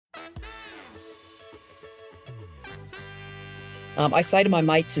I say to my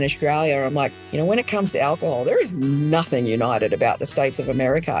mates in Australia, I'm like, when it comes to alcohol, there is nothing united about the states of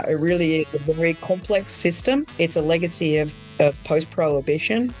America. It really is a very complex system. It's a legacy of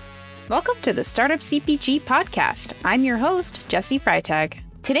post-prohibition. Welcome to the Startup CPG podcast. I'm your host, Jesse Freitag.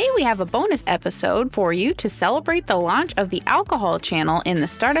 Today we have a bonus episode for you to celebrate the launch of the alcohol channel in the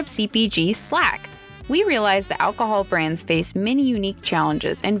Startup CPG Slack. We realize that alcohol brands face many unique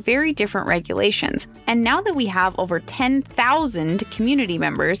challenges and very different regulations, and now that we have over 10,000 community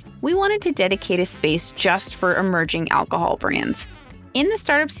members, we wanted to dedicate a space just for emerging alcohol brands. In the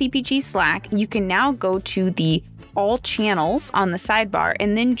Startup CPG Slack, you can now go to the all channels on the sidebar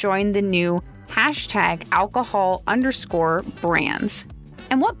and then join the new #alcohol_brands.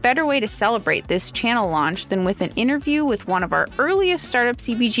 And what better way to celebrate this channel launch than with an interview with one of our earliest Startup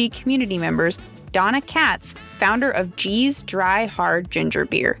CPG community members, Donna Katz, founder of G's Dry Hard Ginger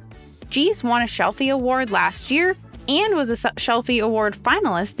Beer. G's won a Shelfie Award last year and was a Shelfie Award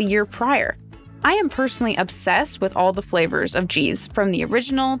finalist the year prior. I am personally obsessed with all the flavors of G's, from the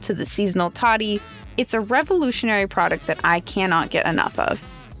original to the seasonal toddy. It's a revolutionary product that I cannot get enough of.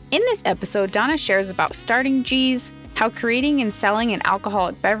 In this episode, Donna shares about starting G's, how creating and selling an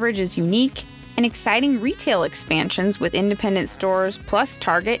alcoholic beverage is unique, and exciting retail expansions with independent stores plus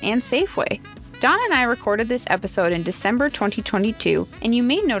Target and Safeway. Donna and I recorded this episode in December 2022, and you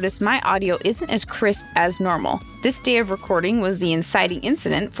may notice my audio isn't as crisp as normal. This day of recording was the inciting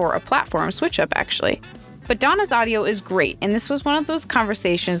incident for a platform switch-up, actually. But Donna's audio is great, and this was one of those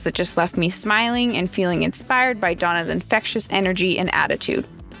conversations that just left me smiling and feeling inspired by Donna's infectious energy and attitude.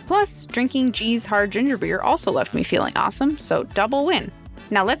 Plus, drinking G's Hard Ginger Beer also left me feeling awesome, so double win.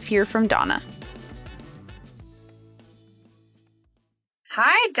 Now let's hear from Donna.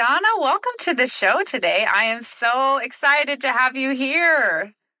 Hi, Donna. Welcome to the show today. I am so excited to have you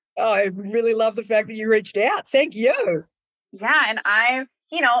here. Oh, I really love the fact that you reached out. Thank you. Yeah, and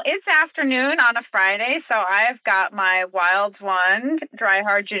it's afternoon on a Friday, so I've got my Wild One Dry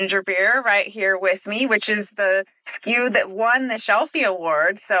Hard Ginger Beer right here with me, which is the SKU that won the Shelfie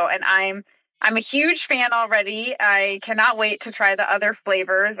Award. And I'm a huge fan already. I cannot wait to try the other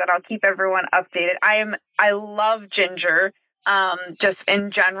flavors, and I'll keep everyone updated. I love ginger. Just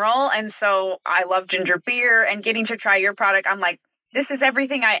in general. And so I love ginger beer, and getting to try your product, I'm like, this is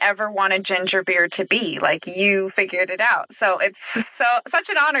everything I ever wanted ginger beer to be. Like, you figured it out. So it's such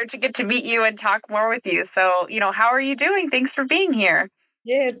an honor to get to meet you and talk more with you. So, how are you doing? Thanks for being here.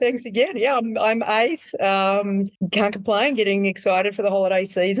 Yeah, thanks again. Yeah, I'm ace. Can't complain. Getting excited for the holiday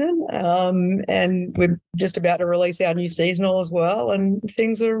season. And we're just about to release our new seasonal as well. And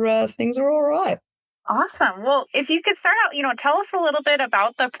things are all right. Awesome. Well, if you could start out, tell us a little bit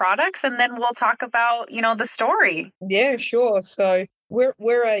about the products, and then we'll talk about, the story. Yeah, sure. So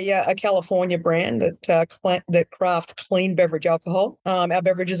we're a California brand that crafts clean beverage alcohol. Our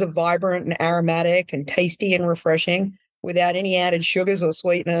beverages are vibrant and aromatic and tasty and refreshing, without any added sugars or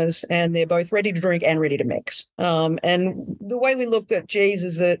sweeteners, and they're both ready to drink and ready to mix. And the way we looked at G's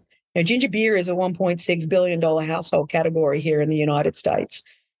is that ginger beer is a $1.6 billion household category here in the United States.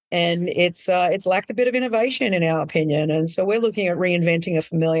 And it's lacked a bit of innovation, in our opinion. And so we're looking at reinventing a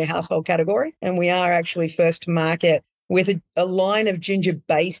familiar household category. And we are actually first to market with a line of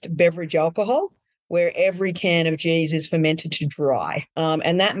ginger-based beverage alcohol, where every can of G's is fermented to dry.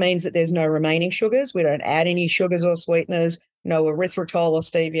 And that means that there's no remaining sugars. We don't add any sugars or sweeteners, no erythritol or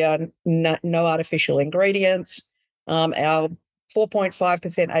stevia, no artificial ingredients. Our 4.5%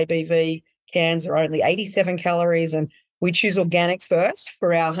 ABV cans are only 87 calories, and we choose organic first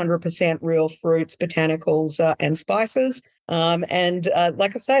for our 100% real fruits, botanicals, and spices. Like I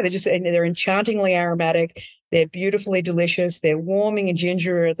say, they're enchantingly aromatic. They're beautifully delicious. They're warming and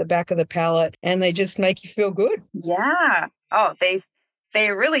ginger at the back of the palate, and they just make you feel good. Yeah. Oh, they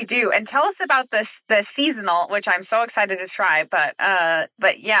really do. And tell us about the seasonal, which I'm so excited to try. But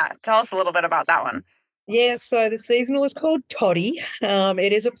yeah, tell us a little bit about that one. Yeah. So the seasonal is called toddy.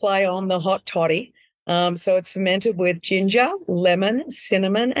 It is a play on the hot toddy. So it's fermented with ginger, lemon,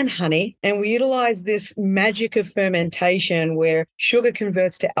 cinnamon, and honey. And we utilize this magic of fermentation where sugar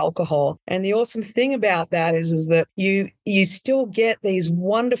converts to alcohol. And the awesome thing about that is that you still get these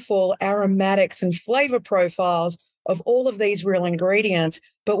wonderful aromatics and flavor profiles of all of these real ingredients,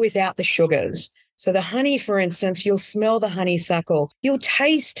 but without the sugars. So the honey, for instance, you'll smell the honeysuckle. You'll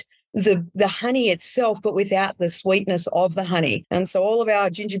taste the honey itself, but without the sweetness of the honey. And so all of our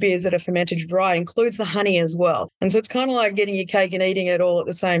ginger beers that are fermented dry includes the honey as well. And so it's kind of like getting your cake and eating it all at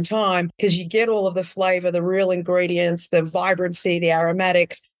the same time, because you get all of the flavor, the real ingredients, the vibrancy, the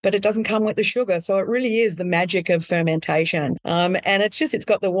aromatics, but it doesn't come with the sugar. So it really is the magic of fermentation. And it's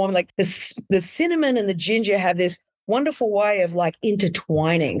got the warm, like the cinnamon and the ginger have this wonderful way of like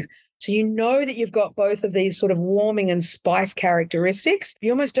intertwining. So you know that you've got both of these sort of warming and spice characteristics.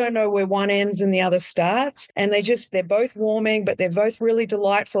 You almost don't know where one ends and the other starts. And they're both warming, but they're both really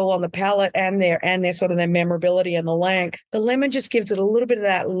delightful on the palate and their sort of their memorability and the length. The lemon just gives it a little bit of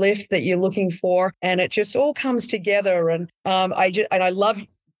that lift that you're looking for, and it just all comes together. And I love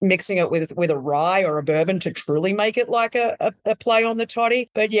mixing it with a rye or a bourbon to truly make it like a play on the toddy.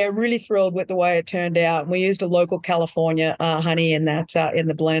 But yeah, really thrilled with the way it turned out. And we used a local California honey in that in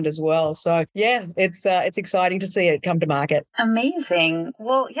the blend as well. So yeah, it's exciting to see it come to market. Amazing.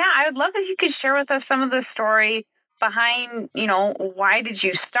 Well, yeah, I would love if you could share with us some of the story behind, why did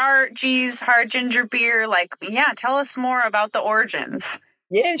you start G's Hard Ginger Beer? Like, yeah, tell us more about the origins.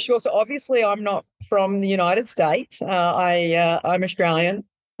 Yeah, sure. So obviously I'm not from the United States. I'm Australian.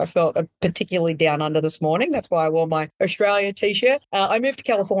 I felt particularly down under this morning. That's why I wore my Australia t-shirt. I moved to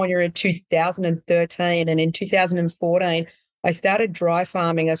California in 2013, and in 2014, I started dry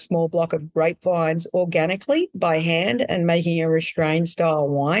farming a small block of grapevines organically by hand and making a restrained style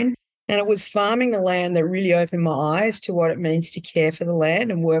wine. And it was farming the land that really opened my eyes to what it means to care for the land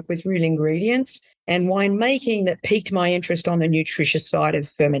and work with real ingredients, and winemaking that piqued my interest on the nutritious side of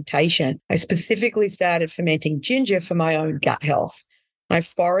fermentation. I specifically started fermenting ginger for my own gut health. I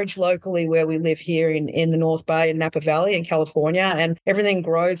forage locally where we live here in the North Bay and Napa Valley in California, and everything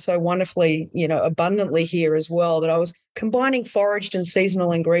grows so wonderfully, abundantly here as well, that I was combining foraged and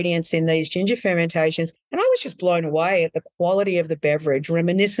seasonal ingredients in these ginger fermentations. And I was just blown away at the quality of the beverage,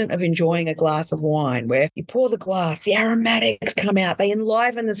 reminiscent of enjoying a glass of wine, where you pour the glass, the aromatics come out, they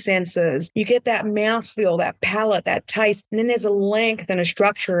enliven the senses. You get that mouthfeel, that palate, that taste, and then there's a length and a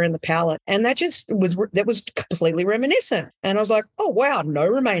structure in the palate. And that was completely reminiscent. And I was like, oh, wow, no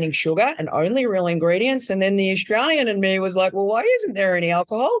remaining sugar and only real ingredients. And then the Australian in me was like, well, why isn't there any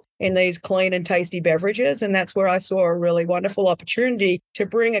alcohol in these clean and tasty beverages? And that's where I saw a really wonderful opportunity to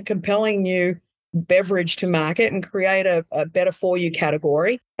bring a compelling new beverage to market and create a better for you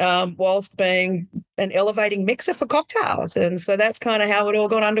category, whilst being an elevating mixer for cocktails. And so that's kind of how it all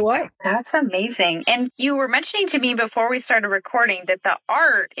got underway. That's amazing. And you were mentioning to me before we started recording that the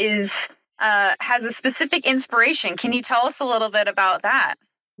art has a specific inspiration. Can you tell us a little bit about that?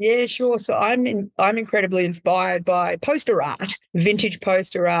 Yeah, sure. So I'm incredibly inspired by poster art, vintage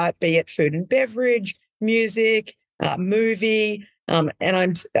poster art, be it food and beverage, music, movie. And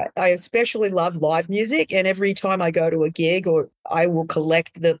I especially love live music. And every time I go to a gig, or I will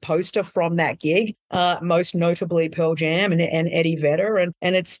collect the poster from that gig, most notably Pearl Jam and Eddie Vedder. And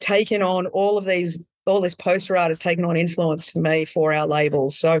it's taken on all this poster art has taken on influence to me for our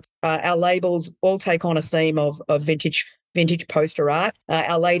labels. So our labels all take on a theme of vintage poster art.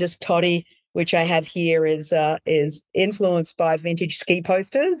 Our latest toddy, which I have here, is influenced by vintage ski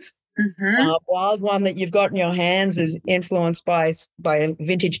posters. Mm-hmm. Wild one that you've got in your hands is influenced by a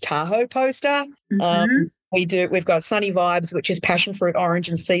vintage Tahoe poster. Mm-hmm. We've got Sunny Vibes, which is passion fruit, orange,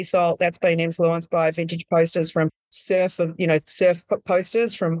 and sea salt. That's been influenced by vintage posters from surf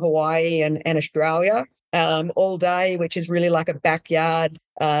posters from Hawaii and Australia. All Day, which is really like a backyard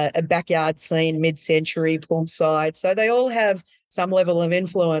scene, mid-century poolside. So they all have some level of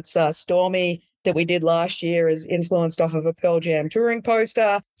influence. Stormy, that we did last year, is influenced off of a Pearl Jam touring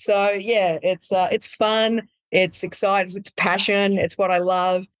poster. So yeah, it's fun. It's exciting. It's passion. It's what I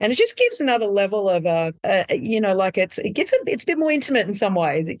love, and it just gives another level of it's a bit more intimate in some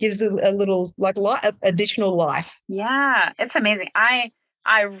ways. It gives a little additional life. Yeah, it's amazing.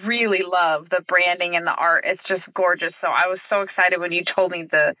 I really love the branding and the art. It's just gorgeous. So I was so excited when you told me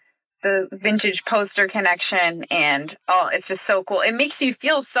the vintage poster connection, and it's just so cool. It makes you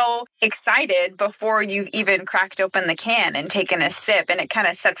feel so excited before you've even cracked open the can and taken a sip, and it kind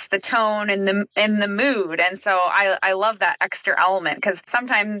of sets the tone and the mood. And so I love that extra element, because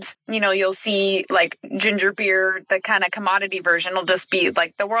sometimes you'll see like ginger beer, the kind of commodity version will just be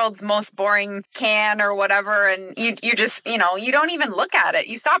like the world's most boring can or whatever, and you just you don't even look at it.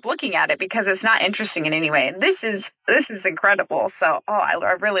 You stop looking at it because it's not interesting in any way. And this is incredible. So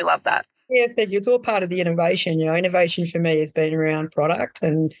I really love that. Yeah, thank you. It's all part of the innovation. Innovation for me has been around product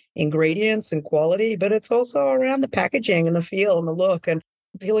and ingredients and quality, but it's also around the packaging and the feel and the look and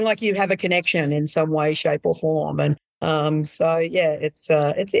feeling like you have a connection in some way, shape, or form. And so yeah, it's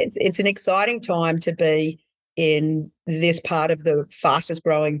an exciting time to be in this part of the fastest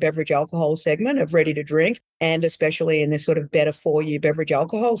growing beverage alcohol segment of ready to drink, and especially in this sort of better for you beverage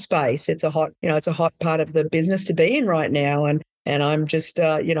alcohol space. It's a hot part of the business to be in right now. And I'm just,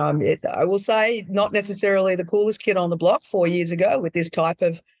 I will say, not necessarily the coolest kid on the block 4 years ago with this type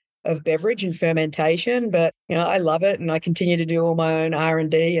of of beverage and fermentation, but I love it, and I continue to do all my own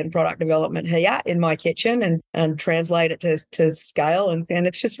R&D and product development here in my kitchen and translate it to scale, and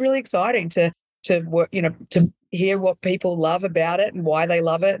it's just really exciting to work, to hear what people love about it and why they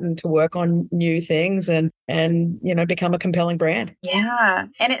love it, and to work on new things and become a compelling brand. Yeah.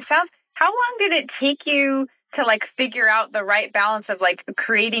 And how long did it take you to like figure out the right balance of like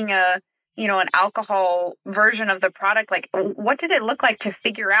creating an alcohol version of the product? Like, what did it look like to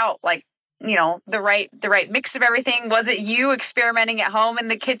figure out like, the right mix of everything? Was it you experimenting at home in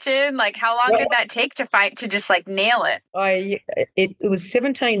the kitchen? Like, how long did that take to just like nail it? It was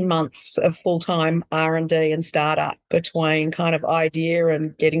 17 months of full-time R&D and startup between kind of idea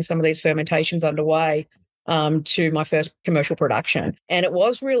and getting some of these fermentations underway to my first commercial production. And it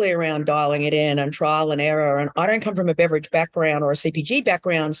was really around dialing it in and trial and error. And I don't come from a beverage background or a CPG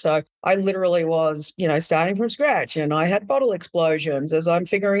background. So I literally was, starting from scratch, and I had bottle explosions as I'm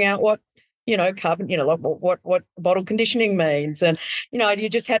figuring out what carbon, like what bottle conditioning means. And, you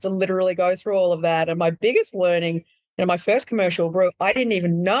just had to literally go through all of that. And my biggest learning, my first commercial brew, I didn't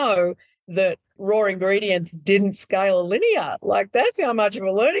even know that raw ingredients didn't scale linear. Like, that's how much of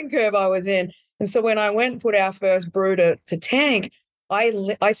a learning curve I was in. And so when I went and put our first brew to tank,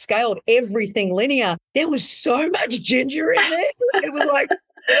 I scaled everything linear. There was so much ginger in there. It was like,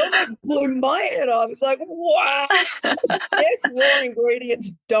 it almost blew my head off. It's like, wow, yes, raw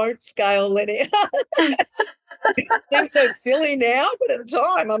ingredients don't scale linear. It seems so silly now, but at the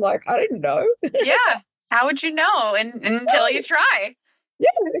time, I'm like, I didn't know. Yeah. How would you know until you try? Yeah,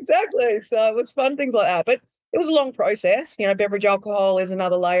 exactly. So it was fun, things like that. But it was a long process. Beverage alcohol is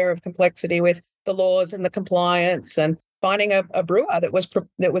another layer of complexity with the laws and the compliance, and finding a brewer that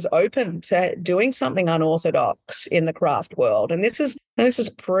was open to doing something unorthodox in the craft world. And this is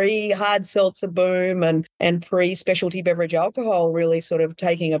pre hard seltzer boom and pre specialty beverage alcohol really sort of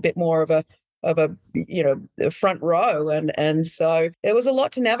taking a bit more of a front row, and so it was a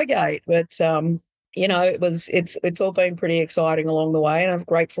lot to navigate, but it's all been pretty exciting along the way, and I'm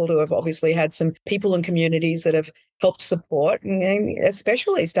grateful to have obviously had some people and communities that have helped support, and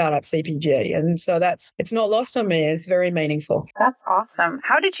especially startup CPG. And so it's not lost on me. It's very meaningful. That's awesome.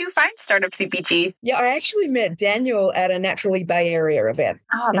 How did you find Startup CPG? Yeah, I actually met Daniel at a Naturally Bay Area event.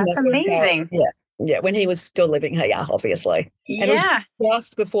 Oh, that's amazing. Yeah, when he was still living here, obviously. Yeah. And it was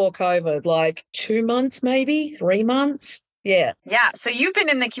just before COVID, like 2 months, maybe 3 months. Yeah. Yeah. So you've been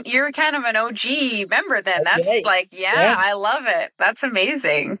you're kind of an OG member then. That's yeah, I love it. That's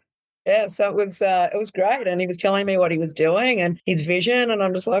amazing. Yeah, so it was great, and he was telling me what he was doing and his vision, and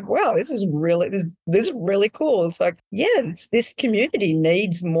I'm just like, wow, this is really cool. It's like, yeah, this community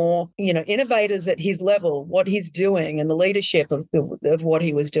needs more, innovators at his level, what he's doing, and the leadership of what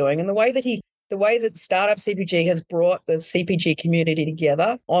he was doing, and the way that Startup CPG has brought the CPG community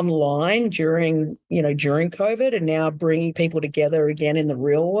together online during COVID, and now bringing people together again in the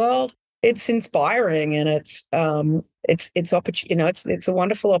real world. It's inspiring, and it's a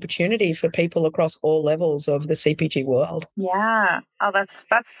wonderful opportunity for people across all levels of the CPG world. Yeah. Oh, that's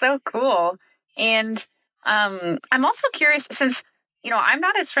so cool. And I'm also curious, since I'm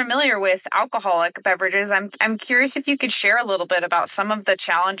not as familiar with alcoholic beverages. I'm curious if you could share a little bit about some of the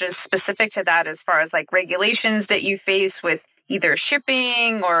challenges specific to that, as far as like regulations that you face with either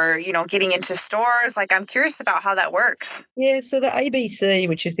shipping or, getting into stores. Like, I'm curious about how that works. Yeah, so the ABC,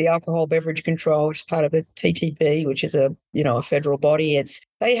 which is the Alcohol Beverage Control, which is part of the TTB, which is a federal body,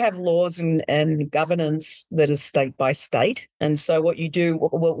 they have laws and governance that is state by state. And so what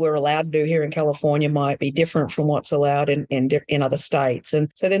we're allowed to do here in California might be different from what's allowed in other states. And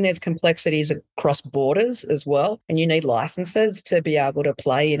so then there's complexities across borders as well. And you need licenses to be able to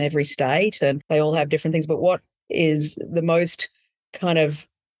play in every state, and they all have different things. But what is the most kind of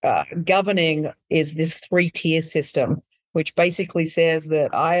governing is this 3-tier system, which basically says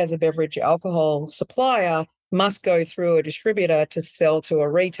that I, as a beverage alcohol supplier, must go through a distributor to sell to a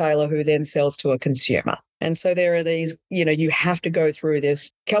retailer who then sells to a consumer. And so there are these, you have to go through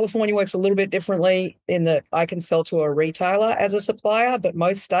this. California works a little bit differently in that I can sell to a retailer as a supplier, but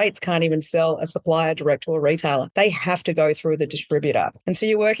most states can't even sell a supplier direct to a retailer. They have to go through the distributor. And so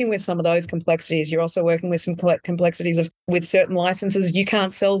you're working with some of those complexities. You're also working with some complexities with certain licenses, you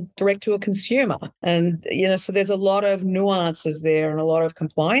can't sell direct to a consumer. And, so there's a lot of nuances there and a lot of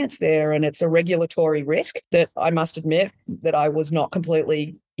compliance there. And it's a regulatory risk that I must admit that I was not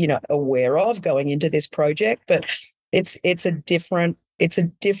completely aware of going into this project, but it's a different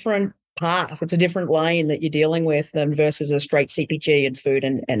path. It's a different lane that you're dealing with than versus a straight CPG and food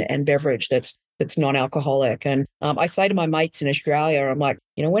and beverage that's that's non-alcoholic. And I say to my mates in Australia, I'm like,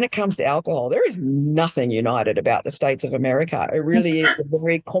 when it comes to alcohol, there is nothing united about the States of America. It really is a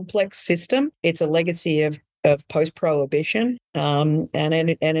very complex system. It's a legacy of post-prohibition, and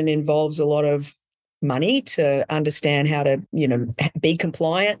it involves a lot of money to understand how to, be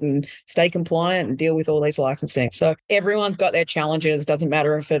compliant and stay compliant and deal with all these licensing. So everyone's got their challenges. Doesn't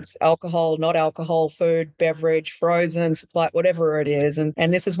matter if it's alcohol, not alcohol, food, beverage, frozen, supply, whatever it is. And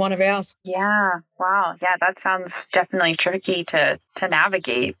this is one of ours. Yeah. Wow. Yeah, that sounds definitely tricky to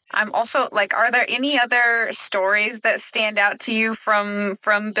navigate. I'm also like, are there any other stories that stand out to you from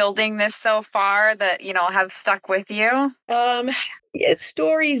building this so far that, have stuck with you? Yeah,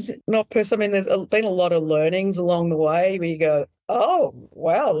 stories, not per se. I mean, there's been a lot of learnings along the way where you go, oh,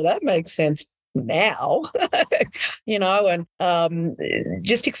 wow, that makes sense now, and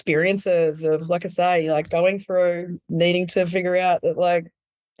just experiences of, like I say, like going through needing to figure out that like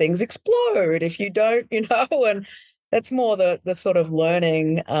things explode if you don't, and that's more the sort of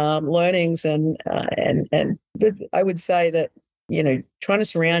learnings and but I would say that, trying to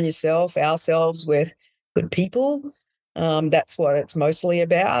surround ourselves with good people. That's what it's mostly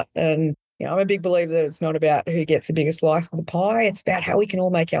about. And, I'm a big believer that it's not about who gets the biggest slice of the pie. It's about how we can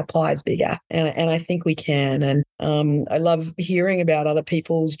all make our pies bigger. And I think we can. And I love hearing about other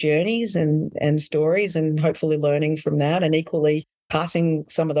people's journeys and stories and hopefully learning from that and equally passing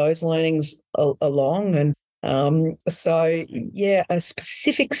some of those learnings along. And so, yeah, a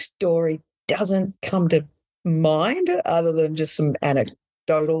specific story doesn't come to mind other than just some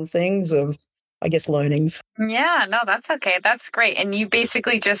anecdotal things of, I guess, learnings. Yeah, no, that's okay. That's great. And you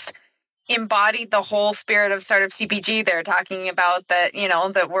basically just embodied the whole spirit of Startup CPG there, talking about that,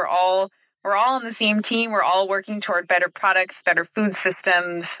 that we're all on the same team. We're all working toward better products, better food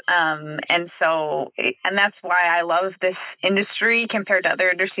systems. And that's why I love this industry compared to other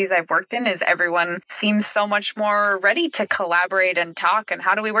industries I've worked in, is everyone seems so much more ready to collaborate and talk. And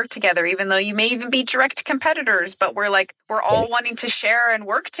how do we work together? Even though you may even be direct competitors, but we're all wanting to share and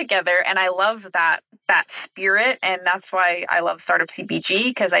work together. And I love that spirit. And that's why I love Startup CPG,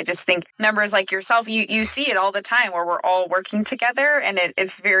 because I just think members like yourself, you see it all the time where we're all working together, and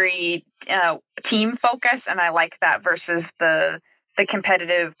it's very team focus, and I like that versus the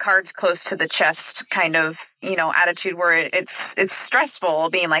competitive cards close to the chest kind of attitude where it's stressful,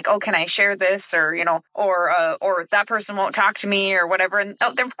 being like, oh, can I share this, or or that person won't talk to me or whatever. And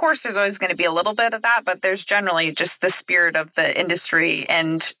of course there's always going to be a little bit of that, but there's generally just the spirit of the industry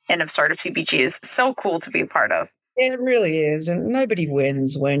and of Startup CPG is so cool to be a part of. It really is. And nobody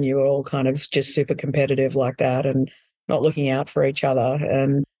wins when you're all kind of just super competitive like that and not looking out for each other.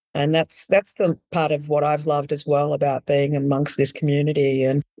 And that's the part of what I've loved as well about being amongst this community.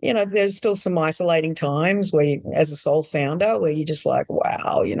 And, there's still some isolating times where as a sole founder, where you're just like,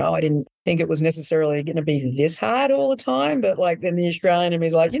 wow, I didn't think it was necessarily going to be this hard all the time. But like then the Australian in me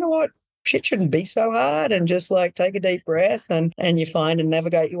is like, you know what? Shit shouldn't be so hard, and just like take a deep breath and you find and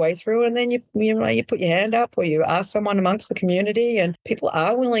navigate your way through. And then you put your hand up or you ask someone amongst the community, and people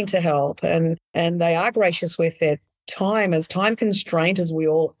are willing to help and they are gracious with their time. As time constrained as we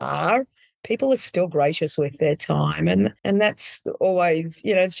all are, people are still gracious with their time. And that's always,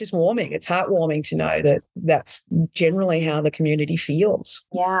 it's just warming. It's heartwarming to know that that's generally how the community feels.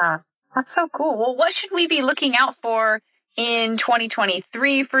 Yeah, that's so cool. Well, what should we be looking out for in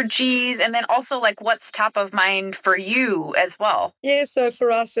 2023 for G's, and then also like what's top of mind for you as well? Yeah, so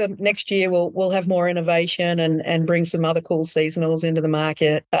for us, next year we'll have more innovation and bring some other cool seasonals into the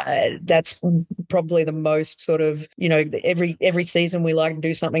market. That's probably the most sort of, every season we like to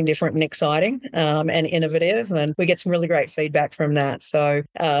do something different and exciting and innovative, and we get some really great feedback from that. So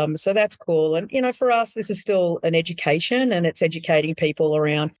so that's cool. And for us, this is still an education, and it's educating people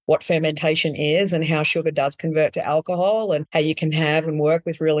around what fermentation is and how sugar does convert to alcohol, and how you can have and work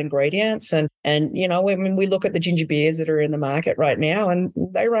with real ingredients. And when we look at the ginger beers that are in the market right now, and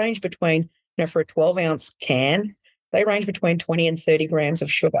they range between, for a 12-ounce can, they range between 20 and 30 grams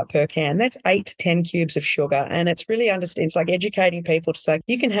of sugar per can. That's 8 to 10 cubes of sugar. And it's really it's like educating people to say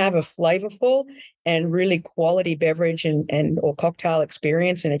you can have a flavorful and really quality beverage and or cocktail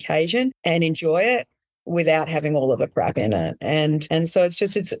experience and occasion and enjoy it without having all of the crap in it. And so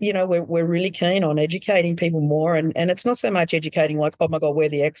we're really keen on educating people more. And it's not so much educating like, oh my God, we're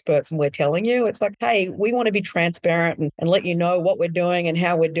the experts and we're telling you. It's like, hey, we want to be transparent and let you know what we're doing and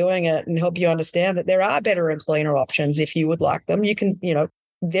how we're doing it and help you understand that there are better and cleaner options if you would like them. You can,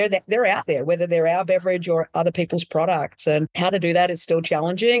 they're out there, whether they're our beverage or other people's products. And how to do that is still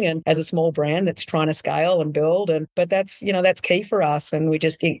challenging. And as a small brand that's trying to scale and build, but that's key for us. And we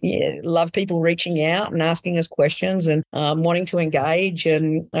just love people reaching out and asking us questions and wanting to engage.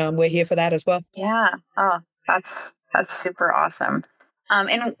 And we're here for that as well. Yeah. Oh, that's super awesome.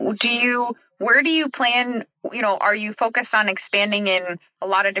 And where do you plan, are you focused on expanding in a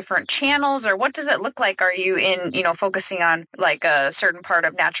lot of different channels, or what does it look like? Are you focusing on like a certain part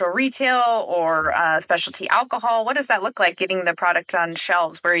of natural retail or specialty alcohol? What does that look like, getting the product on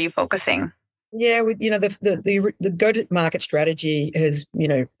shelves? Where are you focusing? Yeah, the go-to-market strategy has,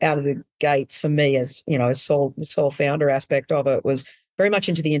 out of the gates for me as, as sole founder aspect of it was very much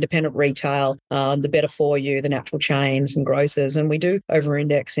into the independent retail, the better for you, the natural chains and grocers. And we do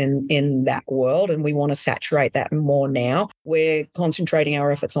over-index in that world, and we want to saturate that more now. We're concentrating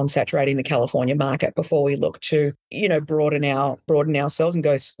our efforts on saturating the California market before we look to, broaden ourselves and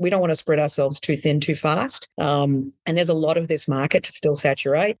go, we don't want to spread ourselves too thin too fast. And there's a lot of this market to still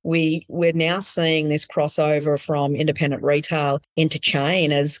saturate. We're now seeing this crossover from independent retail into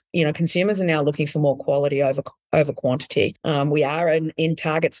chain as, consumers are now looking for more quality over quantity. We are in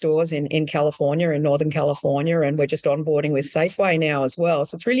Target stores in California, in Northern California, and we're just onboarding with Safeway now as well.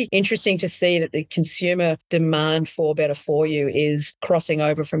 So it's really interesting to see that the consumer demand for better for you is crossing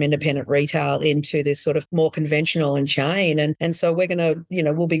over from independent retail into this sort of more conventional and chain. And so we're going to,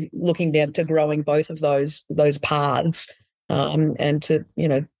 we'll be looking down to growing both of those paths and to,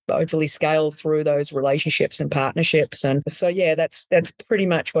 hopefully scale through those relationships and partnerships. And so, yeah, that's pretty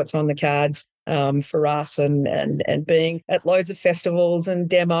much what's on the cards for us, and being at loads of festivals and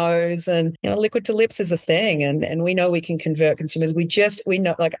demos, and liquid to lips is a thing, and we know we can convert consumers. We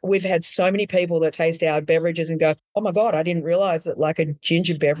know, like, we've had so many people that taste our beverages and go, oh my God, I didn't realize that like a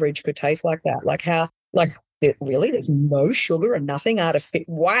ginger beverage could taste like that. Like how, like, really, there's no sugar and nothing artificial.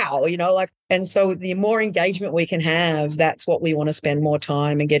 Wow, and so the more engagement we can have, that's what we want to spend more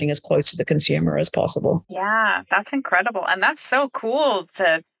time and getting as close to the consumer as possible. Yeah, that's incredible. And that's so cool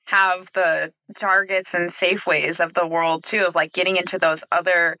to have the Targets and Safeways of the world too, of like getting into those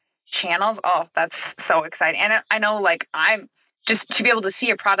other channels. Oh, that's so exciting. And I know, like, I'm just to be able to see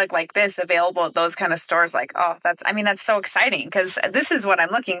a product like this available at those kind of stores, like, oh, that's so exciting, because this is what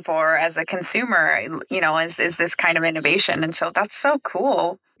I'm looking for as a consumer, is this kind of innovation. And so that's so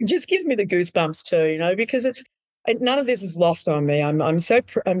cool. It just gives me the goosebumps too, because none of this is lost on me. I'm so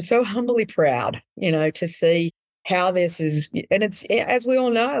humbly proud, to see how this is, and it's, as we all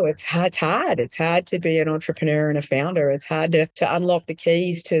know, it's hard. It's hard to be an entrepreneur and a founder. It's hard to unlock the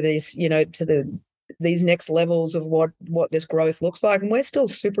keys to this, these next levels of what this growth looks like. And we're still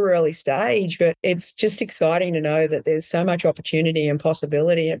super early stage, but it's just exciting to know that there's so much opportunity and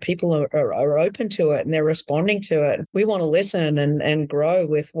possibility, and people are open to it and they're responding to it. We want to listen and grow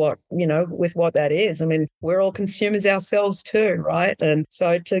with what that is. I mean, we're all consumers ourselves too, right? And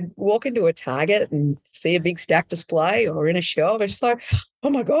so to walk into a Target and see a big stack display or in a shelf, it's like, oh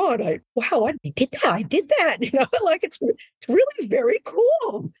my God, I did that. Like it's really very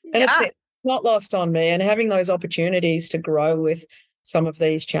cool. And it's not lost on me. And having those opportunities to grow with some of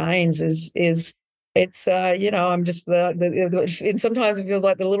these chains is I'm just and sometimes it feels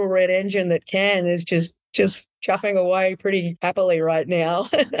like the little red engine that is just chuffing away pretty happily right now.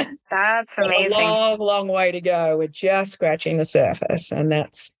 That's amazing. A long way to go. We're just scratching the surface, and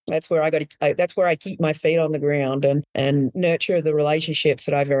that's where that's where I keep my feet on the ground and nurture the relationships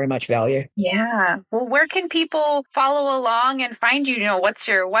that I very much value. Yeah. Well, where can people follow along and find you? What's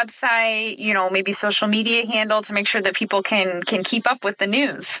your website? Maybe social media handle, to make sure that people can keep up with the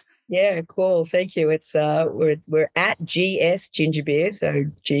news. Yeah, cool. Thank you. It's we're at GS Ginger Beer. So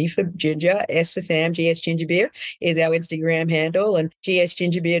G for ginger, S for Sam, GS Ginger Beer is our Instagram handle, and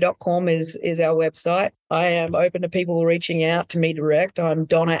gsgingerbeer.com is our website. I am open to people reaching out to me direct. I'm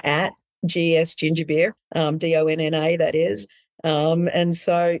Donna at GS Ginger Beer, Donna, that is. And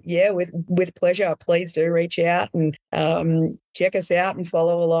so, yeah, with pleasure, please do reach out and check us out and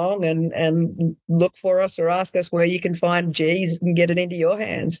follow along and look for us or ask us where you can find G's and get it into your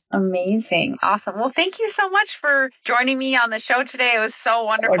hands. Amazing. Awesome. Well, thank you so much for joining me on the show today. It was so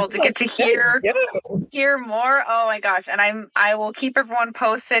wonderful to get to hear more. Oh my gosh. And I will keep everyone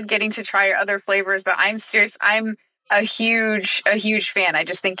posted, getting to try your other flavors, but I'm serious. I'm a huge fan. I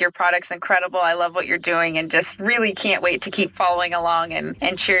just think your product's incredible. I love what you're doing and just really can't wait to keep following along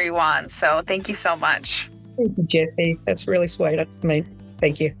and cheer you on. So thank you so much. Thank you, Jessie. That's really sweet of me.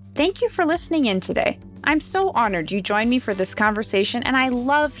 Thank you. Thank you for listening in today. I'm so honored you joined me for this conversation, and I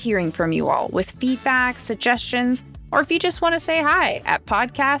love hearing from you all with feedback, suggestions, or if you just want to say hi at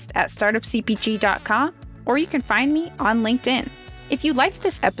podcast@startupcpg.com, or you can find me on LinkedIn. If you liked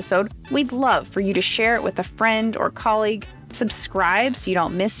this episode, we'd love for you to share it with a friend or colleague, subscribe so you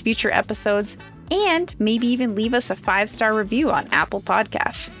don't miss future episodes, and maybe even leave us a 5-star review on Apple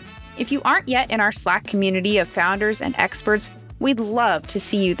Podcasts. If you aren't yet in our Slack community of founders and experts, we'd love to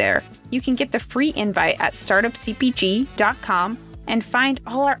see you there. You can get the free invite at startupcpg.com and find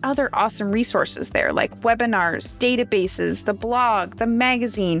all our other awesome resources there, like webinars, databases, the blog, the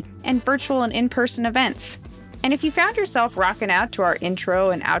magazine, and virtual and in-person events. And if you found yourself rocking out to our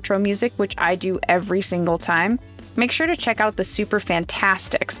intro and outro music, which I do every single time, make sure to check out the Super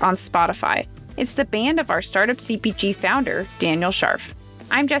Fantastics on Spotify. It's the band of our Startup CPG founder, Daniel Scharf.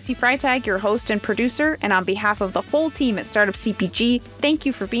 I'm Jessie Freitag, your host and producer, and on behalf of the whole team at Startup CPG, thank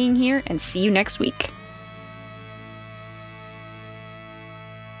you for being here and see you next week.